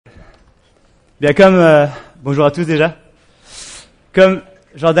Bien, bonjour à tous déjà. Comme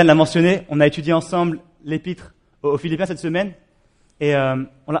Jordan l'a mentionné, on a étudié ensemble l'épître aux Philippiens cette semaine et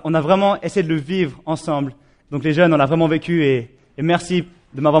on a vraiment essayé de le vivre ensemble. Donc les jeunes, on l'a vraiment vécu et merci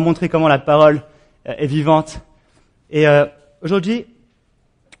de m'avoir montré comment la parole est vivante. Et aujourd'hui,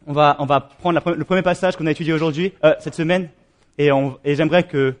 on va prendre le premier passage qu'on a étudié aujourd'hui, cette semaine, et j'aimerais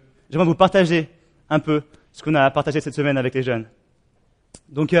vous partager un peu ce qu'on a partagé cette semaine avec les jeunes.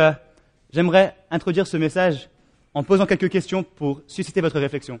 Donc, j'aimerais introduire ce message en posant quelques questions pour susciter votre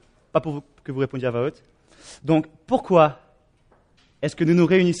réflexion, pas pour que vous répondiez à voix haute. Donc, pourquoi est-ce que nous nous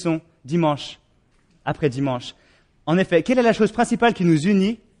réunissons dimanche après dimanche? En effet, quelle est la chose principale qui nous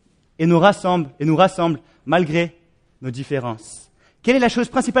unit et nous rassemble malgré nos différences? Quelle est la chose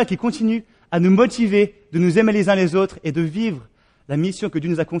principale qui continue à nous motiver de nous aimer les uns les autres et de vivre la mission que Dieu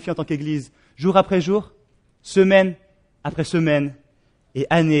nous a confiée en tant qu'Église, jour après jour, semaine après semaine et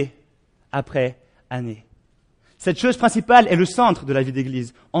année après année? Cette chose principale est le centre de la vie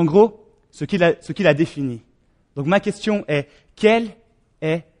d'Église. En gros, ce qui la définit. Donc ma question est, quel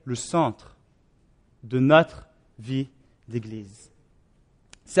est le centre de notre vie d'Église?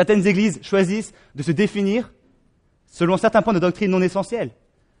 Certaines églises choisissent de se définir selon certains points de doctrine non essentiels.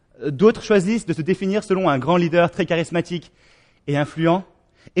 D'autres choisissent de se définir selon un grand leader très charismatique et influent.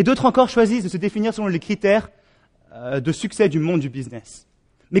 Et d'autres encore choisissent de se définir selon les critères de succès du monde du business.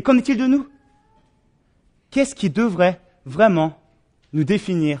 Mais qu'en est-il de nous? Qu'est-ce qui devrait vraiment nous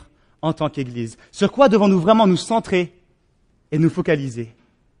définir en tant qu'Église? Sur quoi devons-nous vraiment nous centrer et nous focaliser?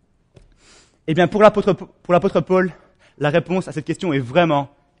 Eh bien, pour l'apôtre Paul, la réponse à cette question est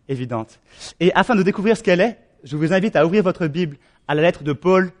vraiment évidente. Et afin de découvrir ce qu'elle est, je vous invite à ouvrir votre Bible à la lettre de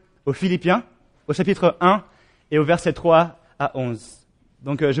Paul aux Philippiens, au chapitre 1 et au verset 3 à 11.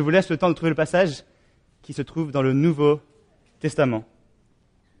 Donc, je vous laisse le temps de trouver le passage qui se trouve dans le Nouveau Testament.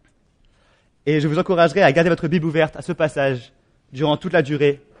 Et je vous encouragerai à garder votre Bible ouverte à ce passage durant toute la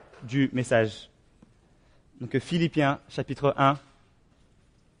durée du message. Donc, Philippiens, chapitre 1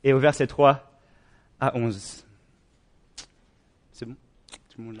 et au verset 3 à 11. C'est bon?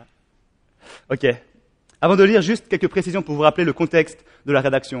 Tout le monde là? Ok. Avant de lire, juste quelques précisions pour vous rappeler le contexte de la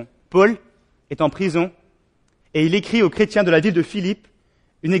rédaction. Paul est en prison et il écrit aux chrétiens de la ville de Philippe,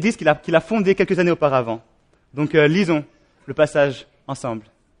 une église qu'il a fondée quelques années auparavant. Donc, lisons le passage ensemble.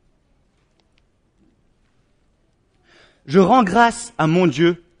 Je rends grâce à mon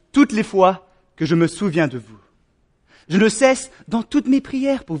Dieu toutes les fois que je me souviens de vous. Je ne cesse, dans toutes mes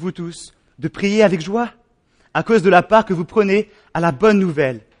prières pour vous tous, de prier avec joie, à cause de la part que vous prenez à la bonne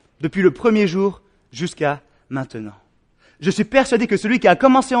nouvelle, depuis le premier jour jusqu'à maintenant. Je suis persuadé que celui qui a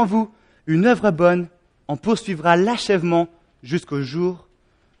commencé en vous une œuvre bonne en poursuivra l'achèvement jusqu'au jour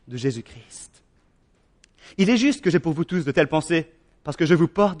de Jésus-Christ. Il est juste que j'ai pour vous tous de telles pensées, parce que je vous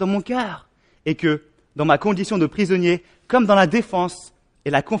porte dans mon cœur, et que, dans ma condition de prisonnier, comme dans la défense et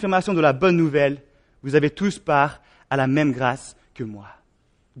la confirmation de la bonne nouvelle, vous avez tous part à la même grâce que moi.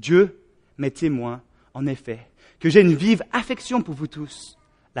 Dieu m'est témoin, en effet, que j'ai une vive affection pour vous tous,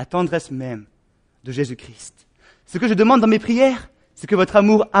 la tendresse même de Jésus-Christ. Ce que je demande dans mes prières, c'est que votre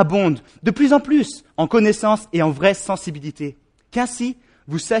amour abonde de plus en plus en connaissance et en vraie sensibilité, qu'ainsi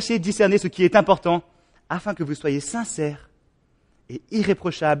vous sachiez discerner ce qui est important, afin que vous soyez sincères et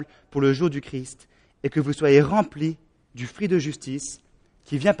irréprochables pour le jour du Christ, et que vous soyez remplis du fruit de justice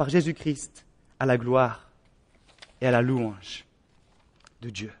qui vient par Jésus-Christ à la gloire et à la louange de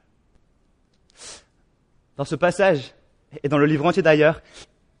Dieu. Dans ce passage, et dans le livre entier d'ailleurs,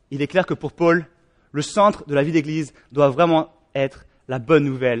 il est clair que pour Paul, le centre de la vie d'Église doit vraiment être la bonne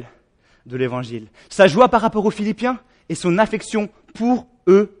nouvelle de l'Évangile. Sa joie par rapport aux Philippiens et son affection pour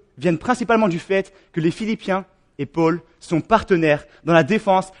eux viennent principalement du fait que les Philippiens et Paul sont partenaires dans la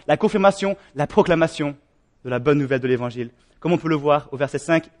défense, la confirmation, la proclamation de la bonne nouvelle de l'Évangile, comme on peut le voir au verset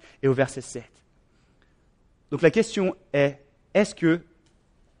 5 et au verset 7. Donc la question est, est-ce que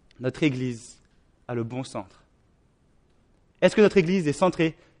notre Église a le bon centre? Est-ce que notre Église est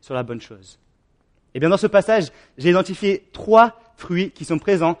centrée sur la bonne chose? Eh bien, dans ce passage, j'ai identifié 3 fruits qui sont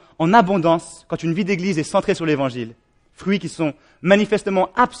présents en abondance quand une vie d'Église est centrée sur l'Évangile. Fruits qui sont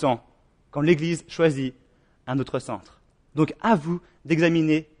manifestement absents quand l'Église choisit un autre centre. Donc, à vous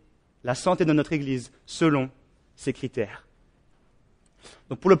d'examiner la santé de notre Église selon ces critères.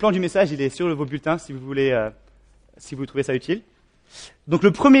 Donc, pour le plan du message, il est sur vos bulletins si vous trouvez ça utile. Donc,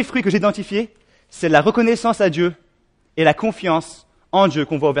 le premier fruit que j'ai identifié, c'est la reconnaissance à Dieu et la confiance en Dieu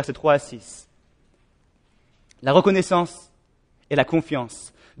qu'on voit au verset 3 à 6. La reconnaissance et la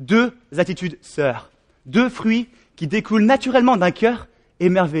confiance. 2 attitudes sœurs. 2 fruits qui découlent naturellement d'un cœur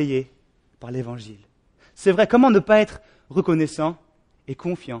émerveillé par l'Évangile. C'est vrai, comment ne pas être reconnaissant et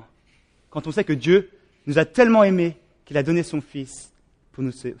confiant quand on sait que Dieu nous a tellement aimés qu'il a donné son Fils pour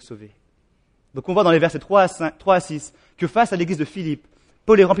nous sauver. Donc on voit dans les versets 3 à 6 que face à l'église de Philippe,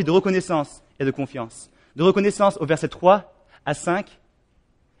 Paul est rempli de reconnaissance et de confiance. De reconnaissance au verset 3 à 5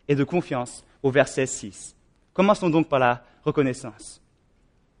 et de confiance au verset 6. Commençons donc par la reconnaissance.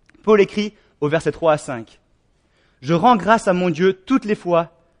 Paul écrit au verset 3 à 5. « Je rends grâce à mon Dieu toutes les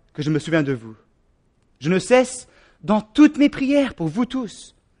fois que je me souviens de vous. Je ne cesse, dans toutes mes prières pour vous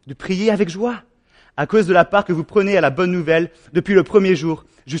tous, de prier avec joie, à cause de la part que vous prenez à la bonne nouvelle depuis le premier jour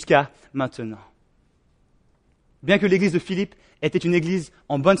jusqu'à maintenant. » Bien que l'église de Philippe était une église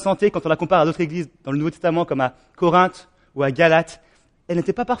en bonne santé quand on la compare à d'autres églises dans le Nouveau Testament comme à Corinthe ou à Galate, elle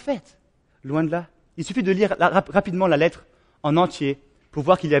n'était pas parfaite, loin de là. Il suffit de lire rapidement la lettre en entier pour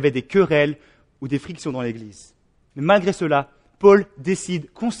voir qu'il y avait des querelles ou des frictions dans l'église. Mais malgré cela, Paul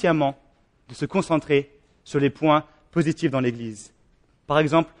décide consciemment de se concentrer sur les points positifs dans l'église. Par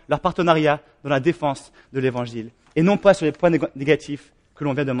exemple, leur partenariat dans la défense de l'évangile, et non pas sur les points négatifs que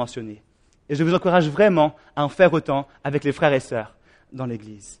l'on vient de mentionner. Et je vous encourage vraiment à en faire autant avec les frères et sœurs dans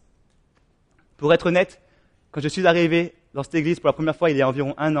l'église. Pour être honnête, quand je suis arrivé dans cette église pour la première fois il y a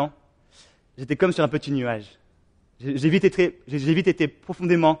environ 1 an, j'étais comme sur un petit nuage. J'ai vite été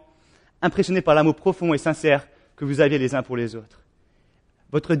profondément impressionné par l'amour profond et sincère que vous aviez les uns pour les autres.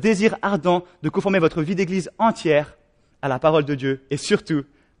 Votre désir ardent de conformer votre vie d'église entière à la parole de Dieu et surtout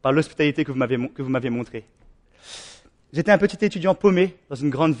par l'hospitalité que vous m'avez montrée. J'étais un petit étudiant paumé dans une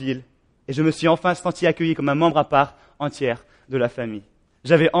grande ville et je me suis enfin senti accueilli comme un membre à part entière de la famille.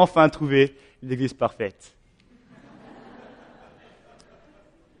 J'avais enfin trouvé l'église parfaite.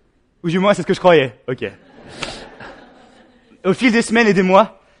 Ou du moins, c'est ce que je croyais. Ok. Au fil des semaines et des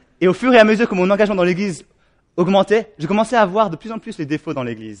mois, et au fur et à mesure que mon engagement dans l'église augmentait, je commençais à voir de plus en plus les défauts dans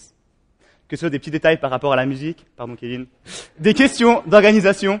l'église. Que ce soit des petits détails par rapport à la musique, pardon Kevin, des questions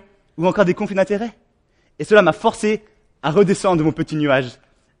d'organisation, ou encore des conflits d'intérêts. Et cela m'a forcé à redescendre de mon petit nuage,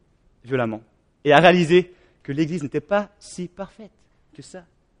 violemment, et à réaliser que l'église n'était pas si parfaite que ça,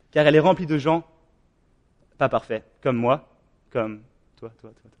 car elle est remplie de gens pas parfaits, comme moi, comme toi,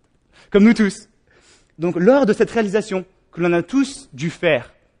 comme nous tous. Donc, lors de cette réalisation que l'on a tous dû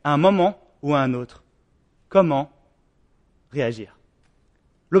faire à un moment ou à un autre, comment réagir?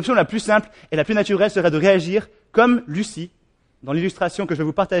 L'option la plus simple et la plus naturelle serait de réagir comme Lucie, dans l'illustration que je vais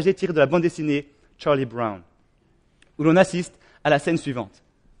vous partager tirée de la bande dessinée Charlie Brown, où l'on assiste à la scène suivante.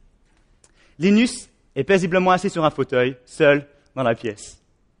 Linus est paisiblement assis sur un fauteuil, seul dans la pièce.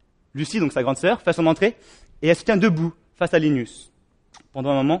 Lucie, donc sa grande sœur, fait son entrée et elle se tient debout face à Linus.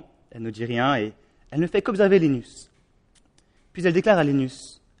 Pendant un moment, elle ne dit rien et elle ne fait qu'observer Linus. Puis elle déclare à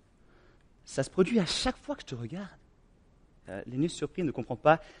Linus, « Ça se produit à chaque fois que je te regarde. » Linus, surpris, ne comprend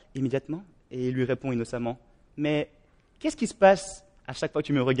pas immédiatement et il lui répond innocemment, « Mais qu'est-ce qui se passe à chaque fois que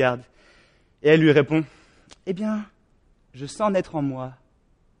tu me regardes ?» Et elle lui répond, « Eh bien, je sens naître en moi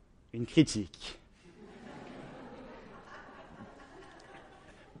une critique. »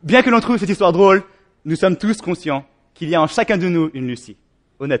 Bien que l'on trouve cette histoire drôle, nous sommes tous conscients qu'il y a en chacun de nous une Lucie,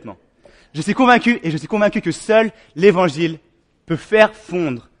 honnêtement. Je suis convaincu que seul l'Évangile peut faire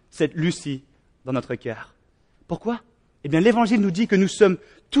fondre cette Lucie dans notre cœur. Pourquoi ? Eh bien, l'Évangile nous dit que nous sommes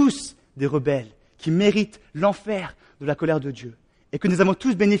tous des rebelles qui méritent l'enfer de la colère de Dieu et que nous avons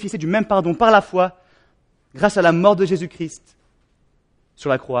tous bénéficié du même pardon par la foi grâce à la mort de Jésus-Christ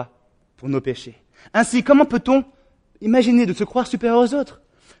sur la croix pour nos péchés. Ainsi, comment peut-on imaginer de se croire supérieur aux autres ?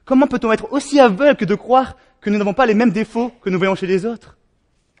 Comment peut-on être aussi aveugle que de croire que nous n'avons pas les mêmes défauts que nous voyons chez les autres ?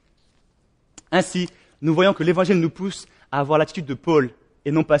 Ainsi, nous voyons que l'Évangile nous pousse à avoir l'attitude de Paul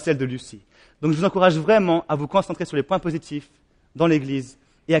et non pas celle de Lucie. Donc je vous encourage vraiment à vous concentrer sur les points positifs dans l'Église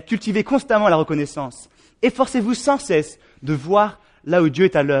et à cultiver constamment la reconnaissance. Efforcez-vous sans cesse de voir là où Dieu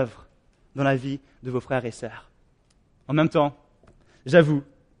est à l'œuvre dans la vie de vos frères et sœurs. En même temps, j'avoue,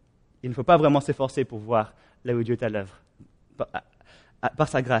 il ne faut pas vraiment s'efforcer pour voir là où Dieu est à l'œuvre, par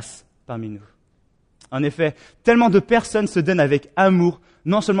sa grâce parmi nous. En effet, tellement de personnes se donnent avec amour,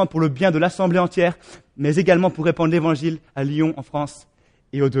 non seulement pour le bien de l'Assemblée entière, mais également pour répandre l'Évangile à Lyon, en France,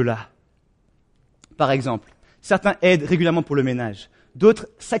 et au-delà. Par exemple, certains aident régulièrement pour le ménage. D'autres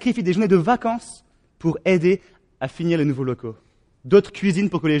sacrifient des journées de vacances pour aider à finir les nouveaux locaux. D'autres cuisinent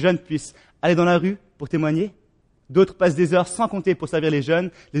pour que les jeunes puissent aller dans la rue pour témoigner. D'autres passent des heures sans compter pour servir les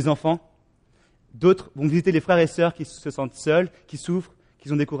jeunes, les enfants. D'autres vont visiter les frères et sœurs qui se sentent seuls, qui souffrent, qui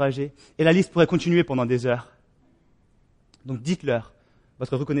sont découragés. Et la liste pourrait continuer pendant des heures. Donc dites-leur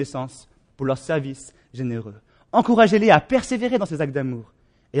votre reconnaissance pour leur service généreux. Encouragez-les à persévérer dans ces actes d'amour.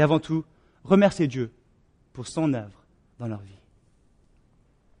 Et avant tout, remerciez Dieu pour son œuvre dans leur vie.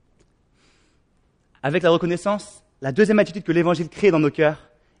 Avec la reconnaissance, la deuxième attitude que l'Évangile crée dans nos cœurs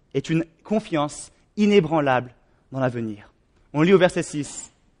est une confiance inébranlable dans l'avenir. On lit au verset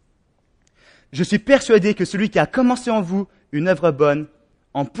 6. « Je suis persuadé que celui qui a commencé en vous une œuvre bonne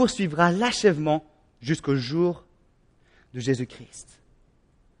en poursuivra l'achèvement jusqu'au jour de Jésus-Christ. »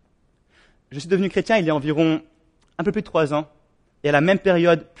 Je suis devenu chrétien il y a environ un peu plus de 3 ans, et à la même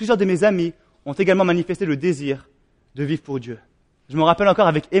période, plusieurs de mes amis ont également manifesté le désir de vivre pour Dieu. Je me rappelle encore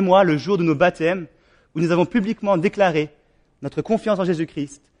avec émoi le jour de nos baptêmes, où nous avons publiquement déclaré notre confiance en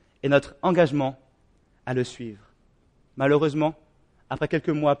Jésus-Christ et notre engagement à le suivre. Malheureusement, après quelques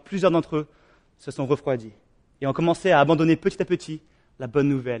mois, plusieurs d'entre eux se sont refroidis et ont commencé à abandonner petit à petit la bonne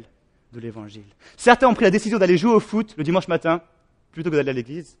nouvelle de l'Évangile. Certains ont pris la décision d'aller jouer au foot le dimanche matin plutôt que d'aller à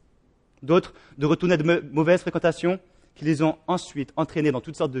l'église. D'autres de retourner à de mauvaises fréquentations qui les ont ensuite entraînés dans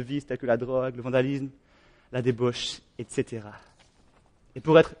toutes sortes de vices tels que la drogue, le vandalisme, la débauche, etc. Et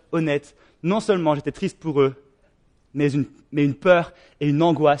pour être honnête, non seulement j'étais triste pour eux, mais une peur et une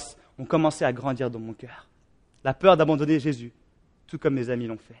angoisse ont commencé à grandir dans mon cœur. La peur d'abandonner Jésus, tout comme mes amis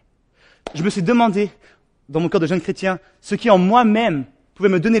l'ont fait. Je me suis demandé, dans mon cœur de jeune chrétien, ce qui en moi-même pouvait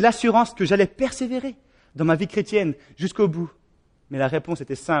me donner l'assurance que j'allais persévérer dans ma vie chrétienne jusqu'au bout. Mais la réponse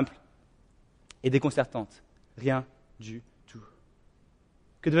était simple et déconcertante. Rien du tout.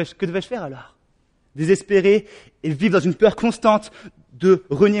 Que devais-je faire alors? Désespérer et vivre dans une peur constante de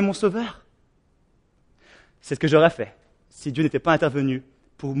renier mon Sauveur? C'est ce que j'aurais fait si Dieu n'était pas intervenu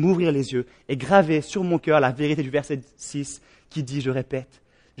pour m'ouvrir les yeux et graver sur mon cœur la vérité du verset 6 qui dit, je répète,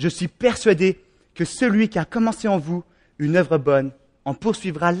 « Je suis persuadé que celui qui a commencé en vous une œuvre bonne en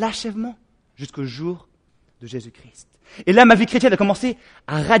poursuivra l'achèvement jusqu'au jour de Jésus-Christ. » Et là, ma vie chrétienne a commencé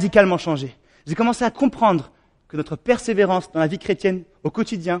à radicalement changer. J'ai commencé à comprendre que notre persévérance dans la vie chrétienne au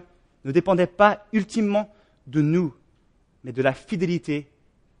quotidien ne dépendait pas ultimement de nous, mais de la fidélité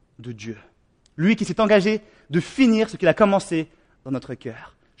de Dieu. Lui qui s'est engagé de finir ce qu'il a commencé dans notre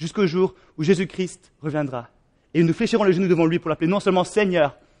cœur, jusqu'au jour où Jésus-Christ reviendra. Et nous fléchirons les genoux devant lui pour l'appeler non seulement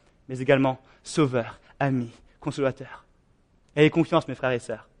Seigneur, mais également Sauveur, ami, consolateur. Ayez confiance, mes frères et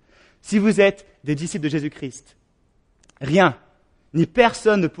sœurs. Si vous êtes des disciples de Jésus-Christ, rien, ni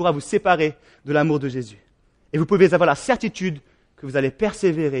personne ne pourra vous séparer de l'amour de Jésus. Et vous pouvez avoir la certitude que vous allez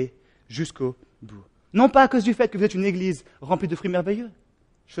persévérer jusqu'au bout. Non pas à cause du fait que vous êtes une église remplie de fruits merveilleux,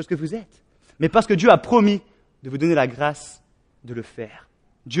 chose que vous êtes, mais parce que Dieu a promis de vous donner la grâce de le faire.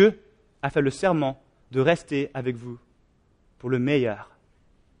 Dieu a fait le serment de rester avec vous pour le meilleur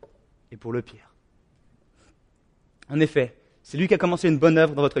et pour le pire. En effet, c'est lui qui a commencé une bonne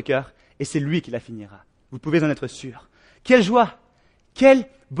œuvre dans votre cœur et c'est lui qui la finira. Vous pouvez en être sûr. Quelle joie, quel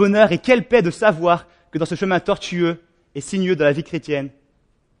bonheur et quelle paix de savoir que dans ce chemin tortueux et sinueux de la vie chrétienne,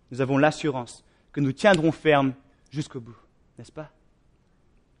 nous avons l'assurance que nous tiendrons ferme jusqu'au bout, n'est-ce pas?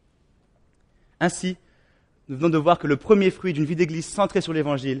 Ainsi, nous venons de voir que le premier fruit d'une vie d'église centrée sur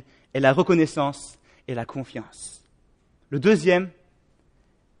l'Évangile est la reconnaissance et la confiance. Le deuxième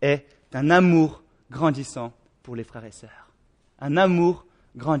est un amour grandissant pour les frères et sœurs. Un amour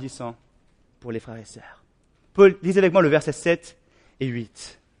grandissant pour les frères et sœurs. Paul, lisez avec moi le verset 7 et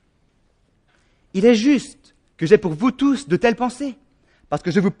 8. « Il est juste que j'ai pour vous tous de telles pensées, parce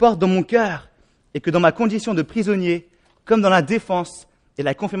que je vous porte dans mon cœur et que dans ma condition de prisonnier, comme dans la défense et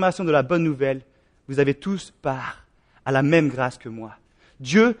la confirmation de la bonne nouvelle, vous avez tous part à la même grâce que moi.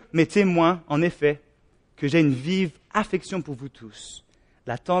 Dieu m'est témoin, en effet, que j'ai une vive affection pour vous tous,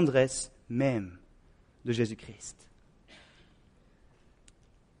 la tendresse même de Jésus-Christ. »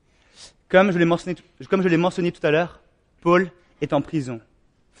 Comme je l'ai mentionné tout à l'heure, Paul est en prison.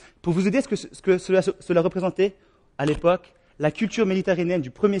 Pour vous aider à ce que cela représentait à l'époque, la culture méditerranéenne du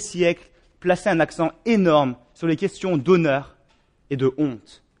 1er siècle plaçait un accent énorme sur les questions d'honneur et de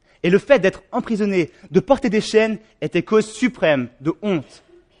honte. Et le fait d'être emprisonné, de porter des chaînes, était cause suprême de honte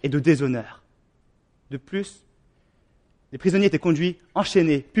et de déshonneur. De plus, les prisonniers étaient conduits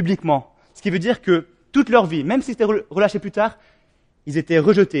enchaînés publiquement, ce qui veut dire que toute leur vie, même s'ils étaient relâchés plus tard, ils étaient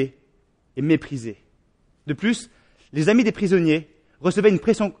rejetés et méprisés. De plus, les amis des prisonniers recevaient une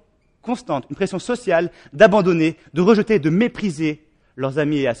pression constante, une pression sociale d'abandonner, de rejeter, de mépriser leurs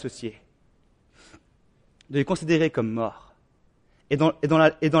amis et associés, de les considérer comme morts. Et dans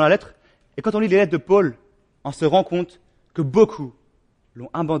la lettre, et quand on lit les lettres de Paul, on se rend compte que beaucoup l'ont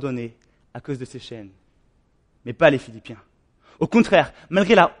abandonné à cause de ces chaînes, mais pas les Philippiens. Au contraire,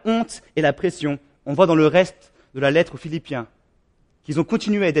 malgré la honte et la pression, on voit dans le reste de la lettre aux Philippiens qu'ils ont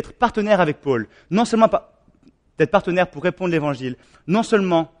continué d'être partenaires avec Paul, non seulement d'être partenaires pour répondre à l'Évangile, non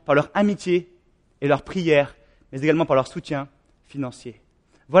seulement par leur amitié et leur prière, mais également par leur soutien financier.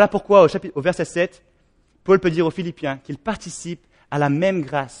 Voilà pourquoi au verset 7, Paul peut dire aux Philippiens qu'ils participent à la même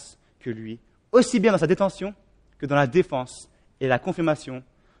grâce que lui, aussi bien dans sa détention que dans la défense et la confirmation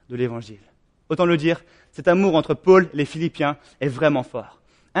de l'Évangile. Autant le dire, cet amour entre Paul et les Philippiens est vraiment fort.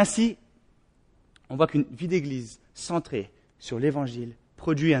 Ainsi, on voit qu'une vie d'Église centrée sur l'Évangile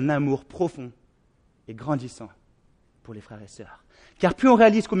produit un amour profond et grandissant pour les frères et sœurs. Car plus on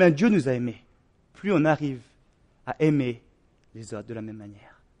réalise combien Dieu nous a aimés, plus on arrive à aimer les autres de la même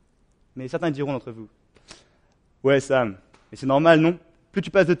manière. Mais certains diront d'entre vous, « Ouais Sam, mais c'est normal, non? Plus tu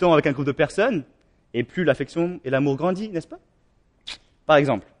passes de temps avec un groupe de personnes, et plus l'affection et l'amour grandit, n'est-ce pas ?» Par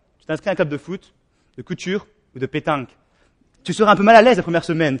exemple, tu t'inscris à un club de foot, de couture ou de pétanque. Tu seras un peu mal à l'aise la première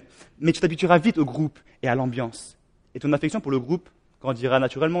semaine, mais tu t'habitueras vite au groupe et à l'ambiance. Et ton affection pour le groupe grandira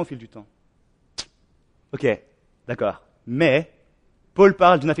naturellement au fil du temps. Ok, d'accord. Mais Paul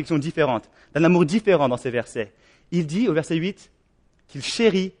parle d'une affection différente, d'un amour différent dans ces versets. Il dit au verset 8 qu'il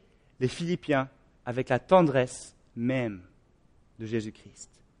chérit les Philippiens avec la tendresse même de Jésus-Christ.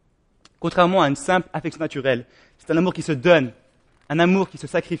 Contrairement à une simple affection naturelle, c'est un amour qui se donne, un amour qui se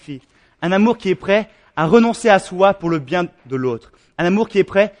sacrifie, un amour qui est prêt à renoncer à soi pour le bien de l'autre, un amour qui est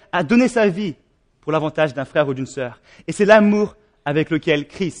prêt à donner sa vie pour l'avantage d'un frère ou d'une sœur. Et c'est l'amour avec lequel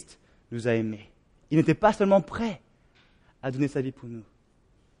Christ nous a aimés. Il n'était pas seulement prêt à donner sa vie pour nous,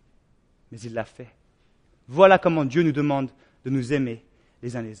 mais il l'a fait. Voilà comment Dieu nous demande de nous aimer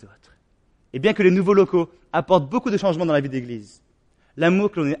les uns les autres. Et bien que les nouveaux locaux apportent beaucoup de changements dans la vie d'Église,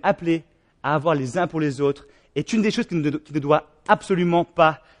 l'amour que l'on est appelé à avoir les uns pour les autres est une des choses qui ne doit absolument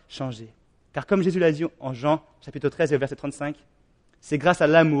pas changer. Car comme Jésus l'a dit en Jean, chapitre 13 et verset 35, c'est grâce à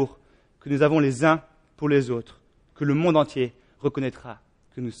l'amour que nous avons les uns pour les autres que le monde entier reconnaîtra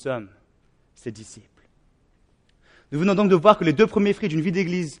que nous sommes ses disciples. Nous venons donc de voir que les deux premiers fruits d'une vie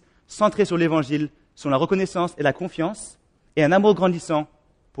d'Église centrée sur l'Évangile sont la reconnaissance et la confiance, et un amour grandissant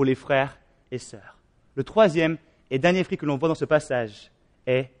pour les frères et sœurs. Le troisième et dernier fruit que l'on voit dans ce passage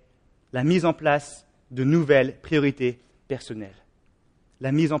est la mise en place de nouvelles priorités personnelles.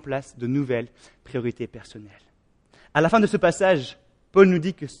 La mise en place de nouvelles priorités personnelles. À la fin de ce passage, Paul nous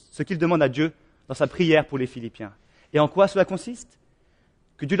dit que ce qu'il demande à Dieu dans sa prière pour les Philippiens. Et en quoi cela consiste?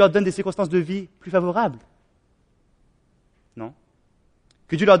 Que Dieu leur donne des circonstances de vie plus favorables? Non.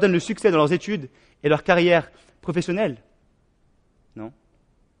 Que Dieu leur donne le succès dans leurs études et leur carrière professionnelle? Non.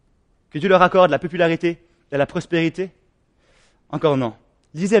 Que Dieu leur accorde la popularité et la prospérité? Encore non.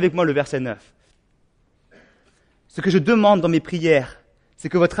 Lisez avec moi le verset 9. Ce que je demande dans mes prières, c'est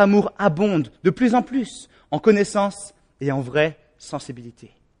que votre amour abonde de plus en plus en connaissance et en vraie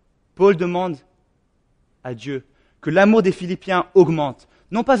sensibilité. Paul demande à Dieu que l'amour des Philippiens augmente,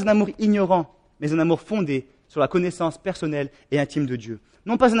 non pas un amour ignorant, mais un amour fondé sur la connaissance personnelle et intime de Dieu.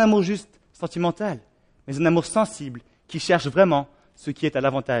 Non pas un amour juste sentimental, mais un amour sensible qui cherche vraiment ce qui est à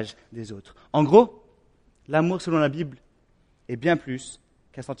l'avantage des autres. En gros, l'amour selon la Bible est bien plus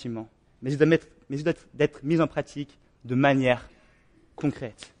qu'un sentiment, mais il doit être mis en pratique de manière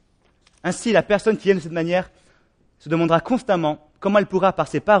concrète. Ainsi, la personne qui aime de cette manière se demandera constamment comment elle pourra, par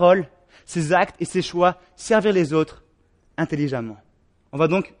ses paroles, ses actes et ses choix, servir les autres intelligemment. On va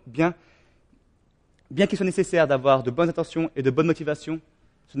donc, bien qu'il soit nécessaire d'avoir de bonnes intentions et de bonnes motivations,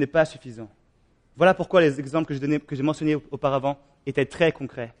 ce n'est pas suffisant. Voilà pourquoi les exemples que j'ai mentionnés auparavant étaient très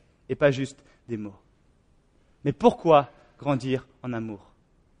concrets et pas juste des mots. Mais pourquoi grandir en amour?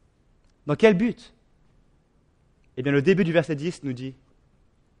 Dans quel but? Eh bien, le début du verset 10 nous dit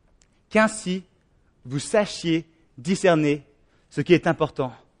 « Qu'ainsi vous sachiez discerner ce qui est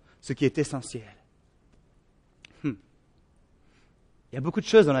important, ce qui est essentiel. » Il y a beaucoup de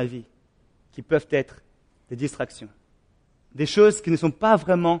choses dans la vie qui peuvent être des distractions, des choses qui ne sont pas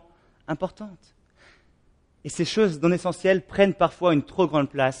vraiment importantes. Et ces choses non essentielles prennent parfois une trop grande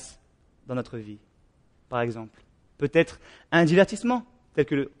place dans notre vie. Par exemple, peut-être un divertissement, tel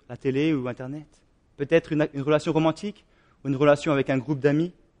que la télé ou Internet. Peut-être une relation romantique ou une relation avec un groupe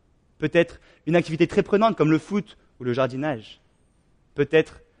d'amis. Peut-être une activité très prenante comme le foot ou le jardinage.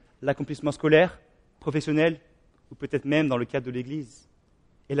 Peut-être l'accomplissement scolaire, professionnel ou peut-être même dans le cadre de l'Église.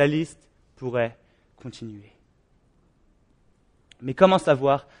 Et la liste pourrait continuer. Mais comment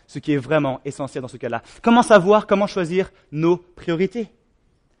savoir ce qui est vraiment essentiel dans ce cas-là? Comment savoir comment choisir nos priorités?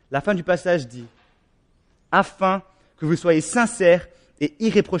 La fin du passage dit « Afin que vous soyez sincères et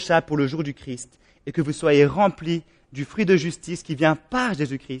irréprochables pour le jour du Christ, et que vous soyez remplis du fruit de justice qui vient par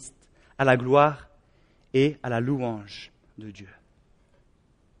Jésus-Christ, à la gloire et à la louange de Dieu. »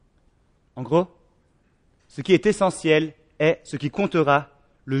 En gros, ce qui est essentiel est ce qui comptera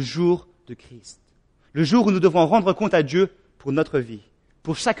le jour de Christ. Le jour où nous devrons rendre compte à Dieu pour notre vie,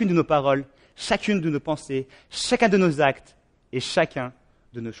 pour chacune de nos paroles, chacune de nos pensées, chacun de nos actes et chacun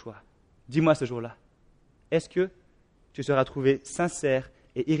de nos choix. Dis-moi ce jour-là, est-ce que tu seras trouvé sincère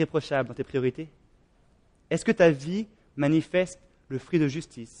et irréprochable dans tes priorités? Est-ce que ta vie manifeste le fruit de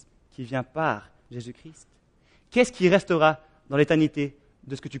justice qui vient par Jésus-Christ? Qu'est-ce qui restera dans l'éternité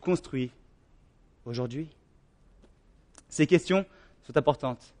de ce que tu construis aujourd'hui? Ces questions sont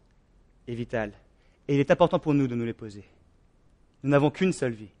importantes et vitales, et il est important pour nous de nous les poser. Nous n'avons qu'une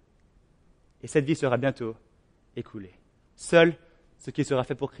seule vie, et cette vie sera bientôt écoulée. Seul ce qui sera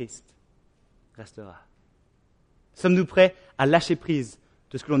fait pour Christ restera. Sommes-nous prêts à lâcher prise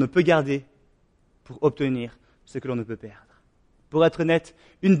de ce que l'on ne peut garder pour obtenir ce que l'on ne peut perdre? Pour être honnête,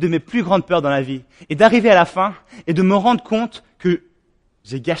 une de mes plus grandes peurs dans la vie est d'arriver à la fin et de me rendre compte que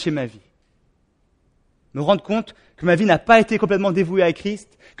j'ai gâché ma vie. Me rendre compte que ma vie n'a pas été complètement dévouée à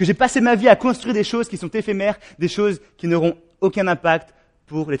Christ, que j'ai passé ma vie à construire des choses qui sont éphémères, des choses qui n'auront aucun impact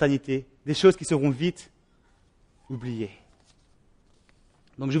pour l'éternité, des choses qui seront vite oubliées.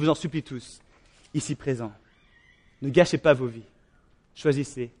 Donc je vous en supplie tous, ici présents, ne gâchez pas vos vies,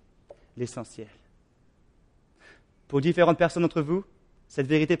 choisissez l'essentiel. Pour différentes personnes d'entre vous, cette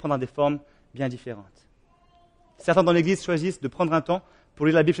vérité prendra des formes bien différentes. Certains dans l'Église choisissent de prendre un temps pour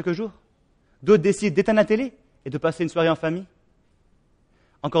lire la Bible chaque jour. D'autres décident d'éteindre la télé et de passer une soirée en famille.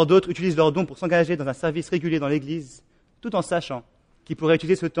 Encore d'autres utilisent leurs dons pour s'engager dans un service régulier dans l'Église, tout en sachant qu'ils pourraient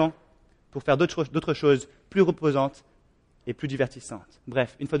utiliser ce temps pour faire d'autres choses plus reposantes et plus divertissantes.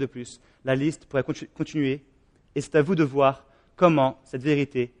 Bref, une fois de plus, la liste pourrait continuer et c'est à vous de voir comment cette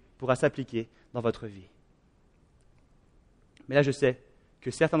vérité pourra s'appliquer dans votre vie. Mais là, je sais que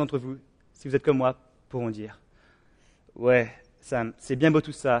certains d'entre vous, si vous êtes comme moi, pourront dire « Ouais, Sam, c'est bien beau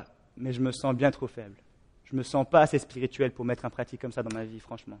tout ça, mais je me sens bien trop faible. Je me sens pas assez spirituel pour mettre en pratique comme ça dans ma vie,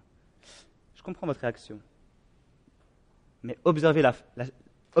 franchement. » Je comprends votre réaction. Mais observez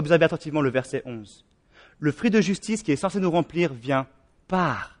attentivement le verset 11. Le fruit de justice qui est censé nous remplir vient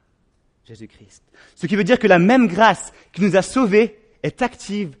par Jésus-Christ. Ce qui veut dire que la même grâce qui nous a sauvés est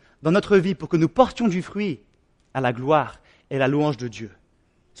active dans notre vie pour que nous portions du fruit à la gloire et la louange de Dieu.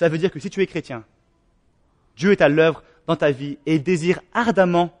 Ça veut dire que si tu es chrétien, Dieu est à l'œuvre dans ta vie et il désire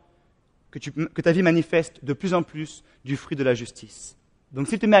ardemment que ta vie manifeste de plus en plus du fruit de la justice. Donc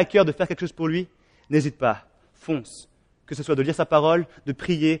s'il te met à cœur de faire quelque chose pour lui, n'hésite pas, fonce, que ce soit de lire sa parole, de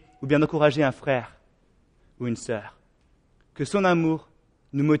prier ou bien d'encourager un frère ou une sœur. Que son amour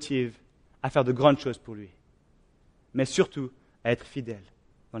nous motive à faire de grandes choses pour lui, mais surtout à être fidèles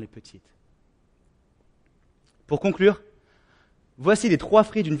dans les petites. Pour conclure, voici les 3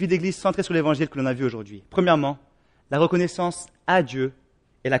 fruits d'une vie d'église centrée sur l'évangile que l'on a vu aujourd'hui. Premièrement, la reconnaissance à Dieu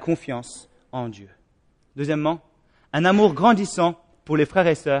et la confiance en Dieu. Deuxièmement, un amour grandissant pour les frères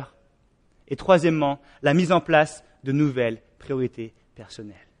et sœurs. Et troisièmement, la mise en place de nouvelles priorités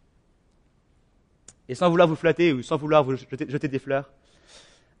personnelles. Et sans vouloir vous flatter ou sans vouloir vous jeter des fleurs,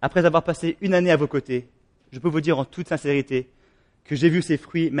 après avoir passé une année à vos côtés, je peux vous dire en toute sincérité que j'ai vu ces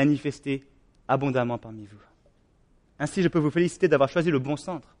fruits manifester abondamment parmi vous. Ainsi, je peux vous féliciter d'avoir choisi le bon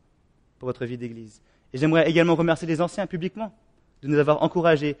centre pour votre vie d'église. Et j'aimerais également remercier les anciens publiquement de nous avoir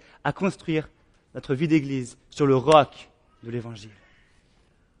encouragés à construire notre vie d'église sur le roc de l'Évangile.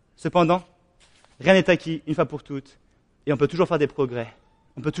 Cependant, rien n'est acquis une fois pour toutes et on peut toujours faire des progrès.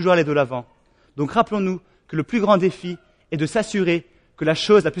 On peut toujours aller de l'avant. Donc rappelons-nous que le plus grand défi est de s'assurer que la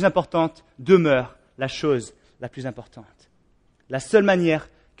chose la plus importante demeure la chose la plus importante. La seule manière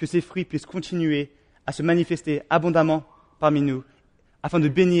que ces fruits puissent continuer à se manifester abondamment parmi nous, afin de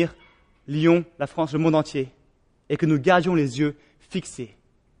bénir Lyon, la France, le monde entier, et que nous gardions les yeux fixés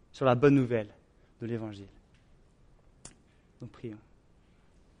sur la bonne nouvelle de l'Évangile. Donc prions.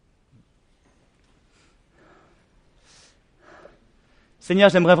 Seigneur,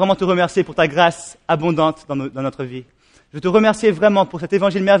 j'aimerais vraiment te remercier pour ta grâce abondante dans notre vie. Je te remercie vraiment pour cet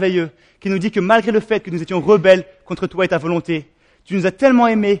évangile merveilleux qui nous dit que malgré le fait que nous étions rebelles contre toi et ta volonté, tu nous as tellement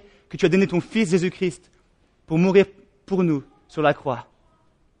aimés que tu as donné ton Fils Jésus-Christ pour mourir pour nous sur la croix.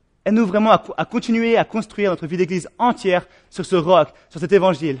 Aide-nous vraiment à continuer à construire notre vie d'église entière sur ce roc, sur cet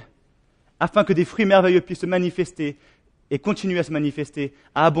évangile, afin que des fruits merveilleux puissent se manifester et continuer à se manifester,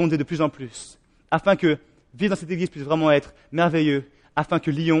 à abonder de plus en plus, afin que vivre dans cette église puisse vraiment être merveilleux, afin que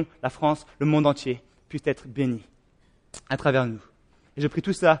Lyon, la France, le monde entier puisse être béni à travers nous. Et je prie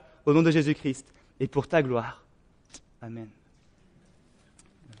tout ça au nom de Jésus-Christ et pour ta gloire. Amen.